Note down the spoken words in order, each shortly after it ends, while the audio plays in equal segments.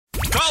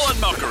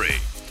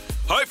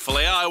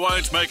Hopefully I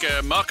won't make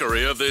a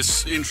mockery of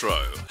this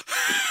intro.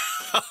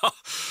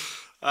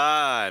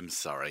 I'm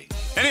sorry.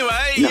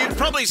 Anyway, you've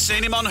probably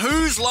seen him on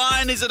Whose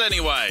Line Is It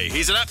Anyway?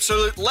 He's an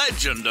absolute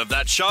legend of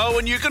that show,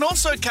 and you can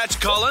also catch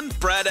Colin,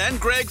 Brad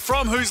and Greg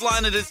from Whose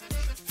Line It Is...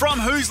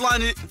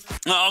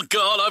 Oh,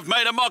 God, I've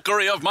made a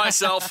mockery of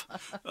myself.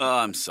 Oh,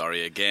 I'm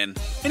sorry again.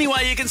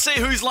 Anyway, you can see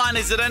Whose Line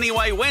Is It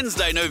Anyway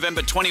Wednesday,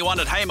 November 21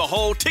 at Hamer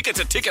Hall. Tickets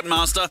at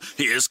Ticketmaster.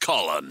 Here's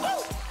Colin.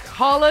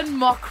 Colin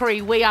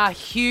Mochrie, we are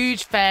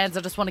huge fans.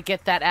 I just want to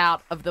get that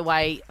out of the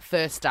way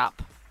first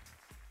up.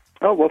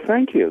 Oh, well,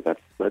 thank you.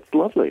 That's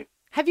lovely.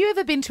 Have you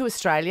ever been to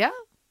Australia?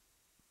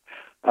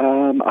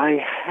 I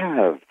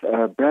have.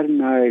 Brad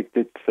and I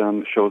did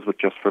some shows with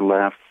Just for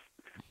Laughs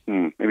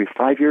maybe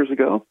 5 years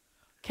ago.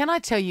 Can I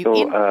tell you?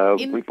 So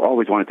we've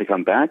always wanted to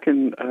come back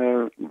and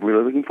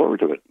really looking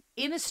forward to it.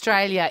 In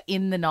Australia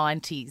in the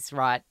 90s,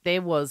 right,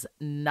 there was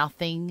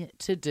nothing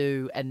to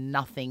do and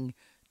nothing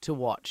to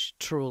watch,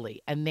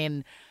 truly. And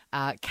then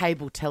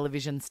cable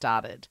television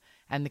started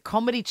and the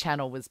Comedy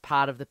Channel was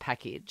part of the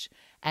package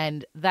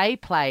and they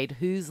played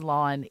Whose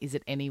Line Is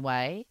It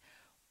Anyway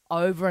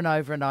over and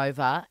over and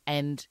over,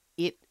 and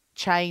it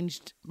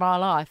changed my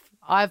life.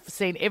 I've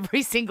seen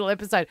every single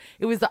episode.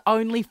 It was the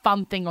only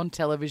fun thing on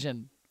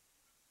television.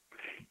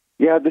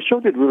 Yeah, the show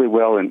did really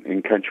well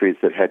in countries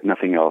that had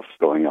nothing else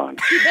going on.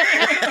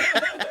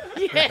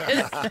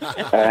 Yes.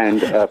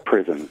 And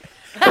prisons.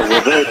 So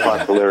we're very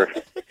popular.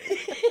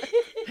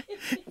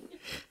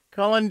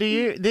 Colin, do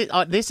you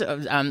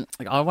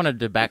I wanted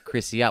to back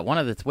Chrissy up.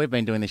 We've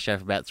been doing this show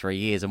for about 3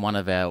 years, and one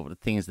of our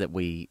things that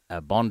we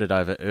bonded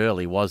over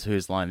early was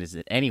Whose Line Is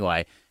It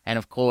Anyway? And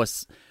of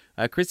course,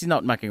 Chrissy's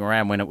not mucking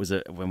around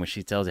when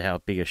she tells you how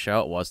big a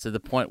show it was, to the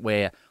point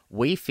where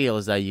we feel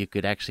as though you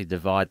could actually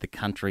divide the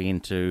country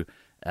into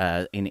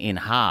in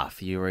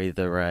half. You're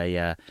either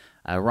a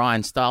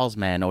Ryan Stiles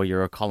man or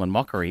you're a Colin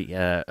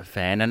Mochrie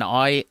fan. And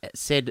I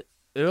said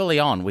early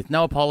on, with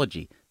no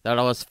apology, that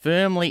I was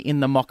firmly in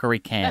the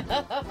Mochrie camp.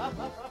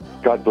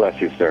 God bless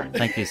you, sir.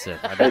 Thank you, sir.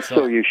 And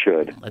so you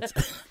should.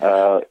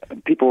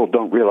 People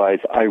don't realize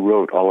I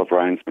wrote all of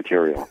Ryan's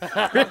material.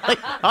 Really?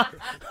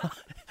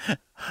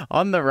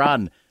 On the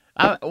run.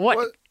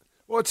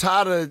 What's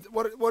harder?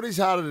 What is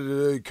harder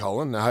to do,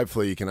 Colin? Now,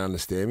 hopefully you can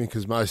understand me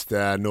because most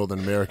Northern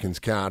Americans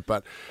can't.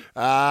 But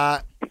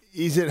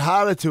is it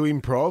harder to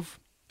improv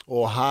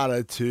or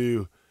harder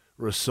to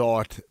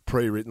recite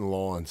pre-written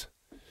lines?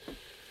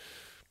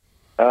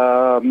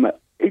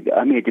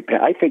 It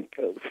depends. I think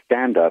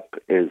stand-up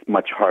is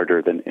much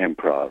harder than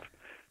improv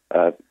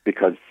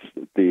because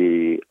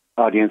the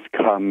audience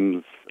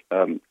comes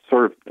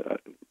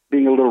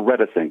being a little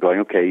reticent, going,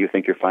 "Okay, you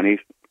think you're funny?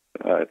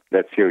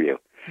 Let's hear you."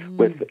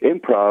 With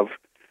improv,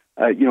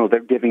 they're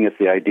giving us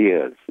the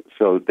ideas,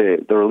 so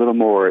they're a little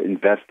more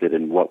invested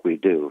in what we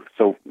do.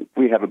 So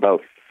we have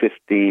about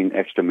 15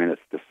 extra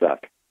minutes to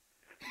suck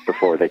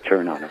before they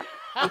turn on us.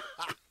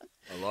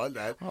 I like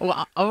that.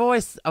 Well, I've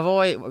always,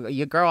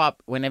 you grow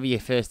up, whenever you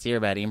first hear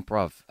about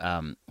improv,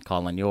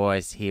 Colin, you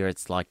always hear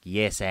it's like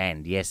yes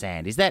and.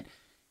 Is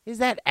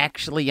that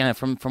actually,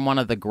 from one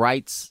of the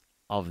greats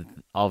of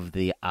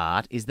the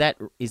art? Is that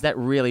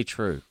really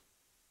true?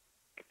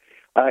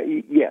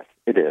 Yes,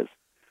 it is.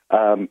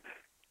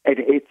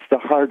 It's the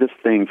hardest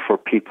thing for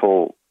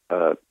people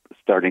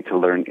starting to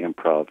learn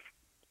improv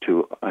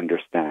to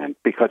understand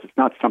because it's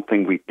not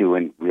something we do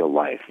in real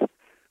life.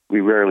 We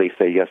rarely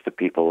say yes to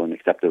people and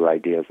accept their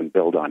ideas and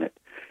build on it.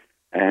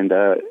 And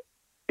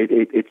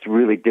it's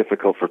really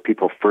difficult for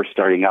people first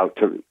starting out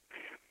to...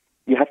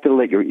 You have to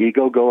let your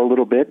ego go a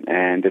little bit,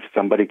 and if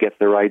somebody gets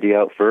their idea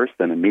out first,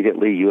 then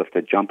immediately you have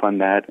to jump on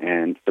that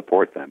and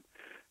support them.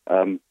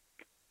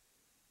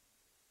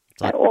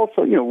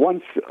 Also,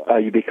 once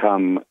you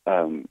become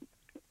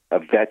a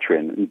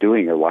veteran and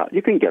doing it a while,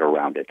 you can get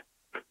around it.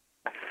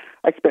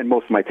 I spend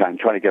most of my time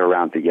trying to get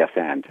around the yes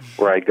and,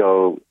 where I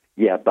go,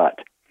 yeah, but.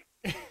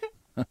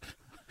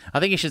 I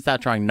think you should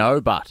start trying no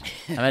but.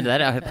 I mean,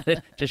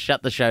 that just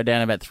shut the show down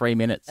in about 3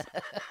 minutes.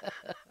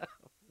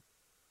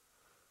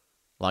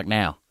 Like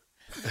now.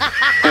 See,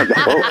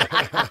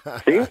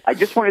 I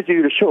just wanted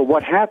you to show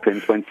what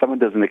happens when someone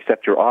doesn't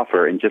accept your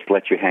offer and just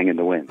lets you hang in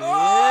the wind. Well,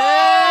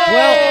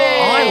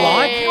 I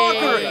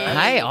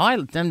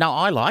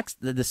like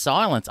the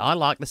silence. I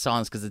like the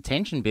silence because the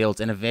tension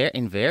builds, and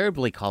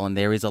invariably, Colin,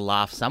 there is a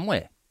laugh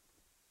somewhere.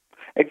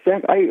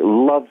 Exactly. I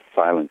love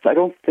silence. I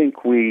don't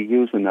think we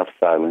use enough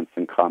silence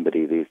in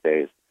comedy these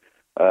days.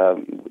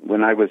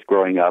 When I was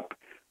growing up,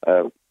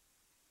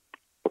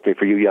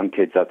 for you young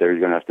kids out there, you're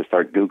going to have to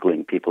start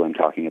Googling people I'm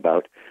talking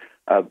about.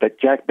 But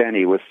Jack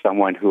Benny was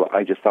someone who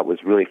I just thought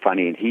was really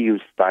funny, and he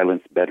used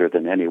silence better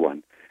than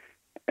anyone.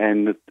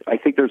 And I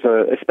think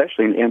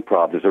especially in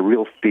improv, there's a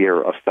real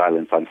fear of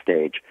silence on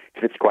stage.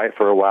 If it's quiet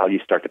for a while, you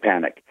start to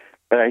panic.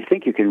 But I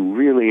think you can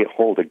really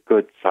hold a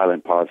good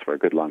silent pause for a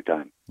good long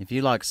time. If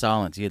you like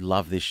silence, you'd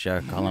love this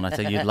show, Colin. I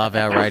think you'd love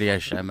our radio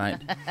show, mate.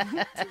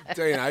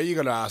 Dino, you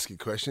got to ask a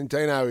question.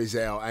 Dino is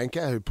our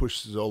anchor who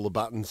pushes all the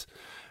buttons.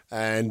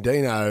 And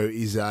Dino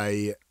is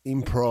a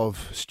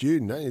improv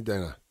student, don't you,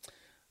 Dino?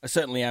 I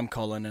certainly am,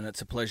 Colin, and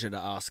it's a pleasure to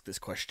ask this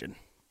question.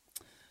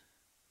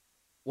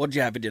 What did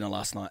you have for dinner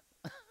last night?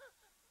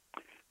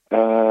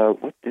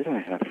 What did I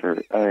have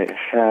for? I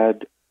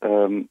had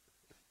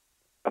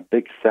a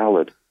big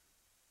salad.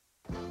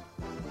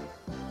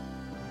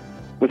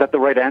 Was that the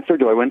right answer?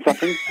 Do I win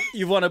something?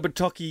 You've won a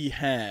Bataki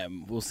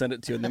ham. We'll send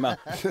it to you in the mail.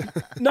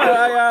 No,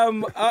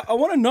 I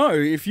want to know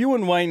if you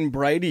and Wayne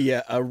Brady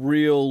are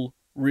real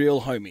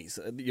homies,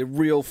 you're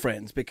real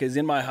friends, because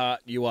in my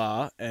heart you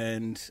are.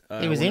 And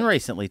he was in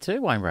recently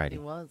too, Wayne Brady. He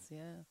was,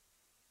 yeah.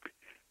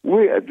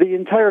 The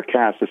entire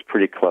cast is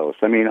pretty close.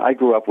 I mean, I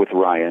grew up with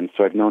Ryan,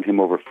 so I've known him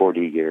over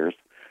 40 years.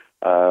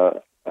 I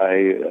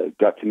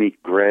got to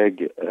meet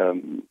Greg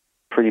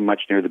pretty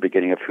much near the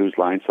beginning of Whose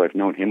Line, so I've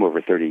known him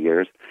over 30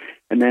 years.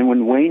 And then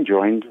when Wayne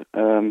joined,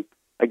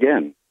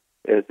 again,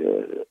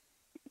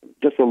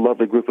 just a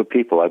lovely group of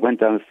people. I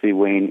went down to see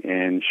Wayne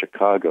in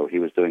Chicago. He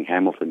was doing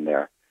Hamilton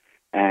there.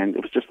 And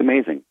it was just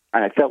amazing.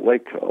 And I felt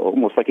like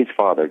almost like his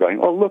father going,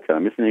 oh, look at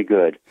him, isn't he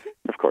good?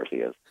 Of course he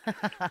is.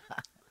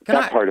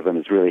 Part of him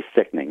is really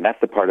sickening. That's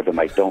the part of him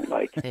I don't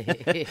like.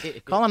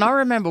 Colin, I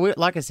remember,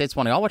 like I said,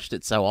 Swanee, I watched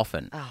it so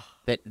often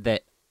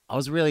that I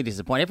was really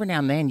disappointed. Every now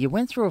and then you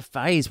went through a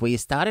phase where you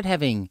started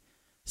having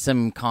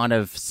some kind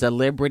of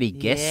celebrity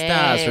guest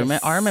stars.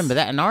 I remember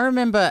that. And I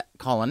remember,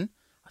 Colin,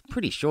 I'm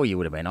pretty sure you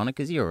would have been on it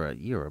because you're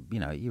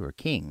a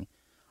king.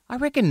 I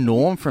reckon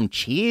Norm from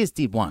Cheers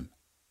did one.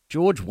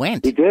 George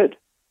Wendt. He did.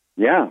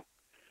 Yeah.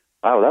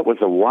 Wow, that was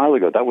a while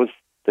ago. That was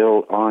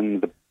still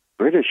on the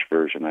British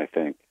version, I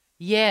think.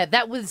 Yeah,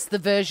 that was the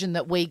version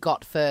that we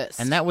got first.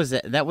 And that was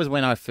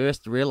when I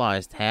first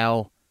realised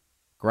how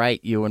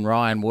great you and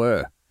Ryan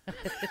were.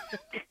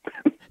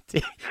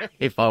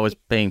 If I was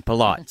being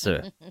polite,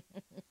 sir.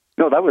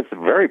 No, that was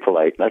very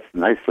polite. That's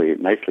nicely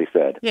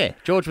said. Yeah,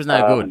 George was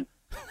no good.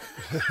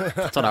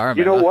 That's what I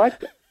remember. You know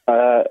what?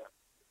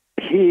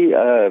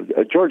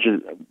 George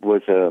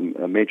was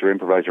a major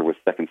improviser with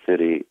Second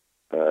City.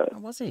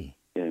 Was he?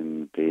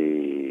 In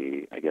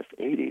the, I guess,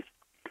 80s.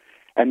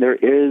 And there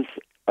is,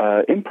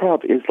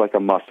 improv is like a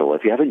muscle.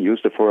 If you haven't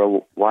used it for a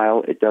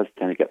while, it does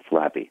tend to get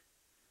flabby.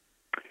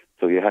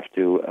 So you have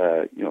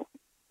to,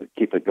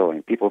 keep it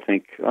going. People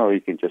think, oh, you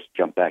can just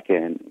jump back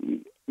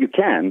in. You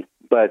can,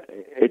 but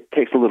it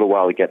takes a little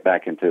while to get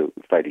back into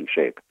fighting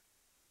shape.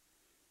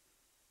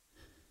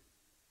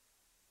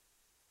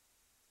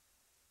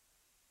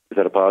 Is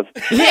that a pause?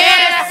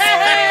 Yes!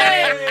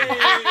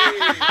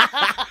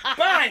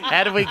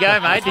 How did we go,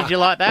 mate? Did you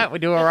like that? We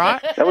do all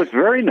right? That was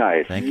very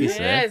nice. Thank you,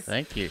 sir.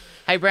 Thank you.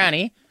 Hey,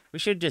 Brownie, we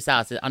should just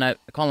ask, I know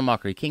Colin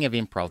Mochrie, king of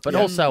improv, but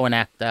also an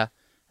actor,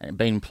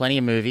 been in plenty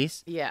of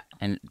movies. Yeah.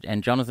 And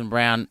Jonathan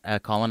Brown,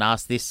 Colin,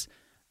 asked this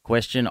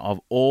question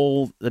of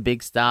all the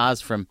big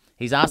stars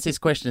he's asked this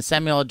question to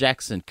Samuel L.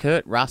 Jackson,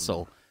 Kurt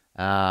Russell.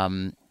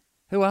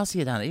 Who else have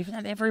you done? You've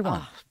done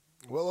everyone.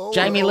 Well,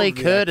 Jamie Lee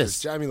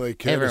Curtis. Jamie Lee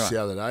Curtis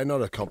the other day.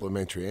 Not a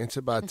complimentary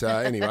answer, but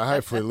anyway,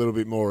 hopefully a little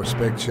bit more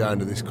respect shown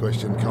to this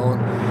question, Colin.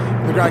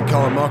 The great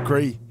Colin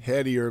Mochrie,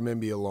 how do you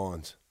remember your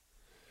lines?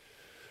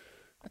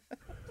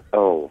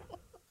 Oh,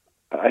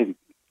 I'm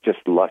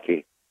just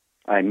lucky.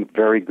 I'm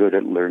very good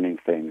at learning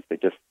things. They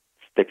just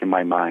stick in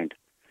my mind.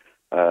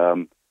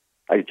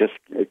 I just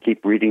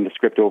keep reading the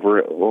script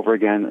over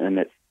again, and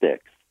it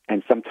sticks.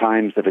 And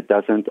sometimes if it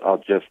doesn't, I'll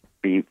just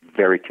be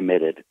very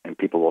committed, and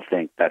people will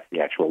think that's the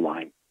actual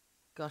line.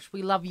 Gosh,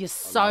 we love you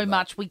so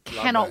much. We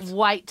cannot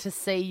wait to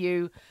see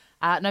you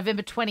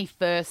November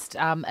 21st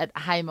at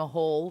Hamer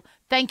Hall.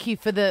 Thank you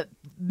for the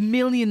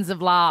millions of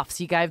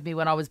laughs you gave me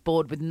when I was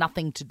bored with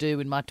nothing to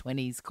do in my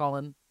 20s,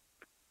 Colin.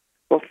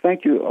 Well,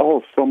 thank you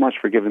all so much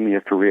for giving me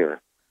a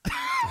career.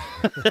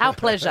 Our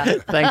pleasure.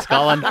 Thanks,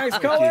 Colin. Thanks,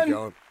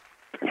 Colin.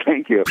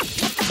 Thank you.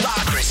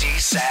 Chrissy,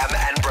 Sam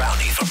and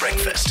Brownie for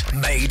breakfast.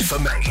 Made for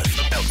Melbourne.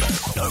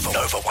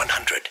 Nova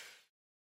 100.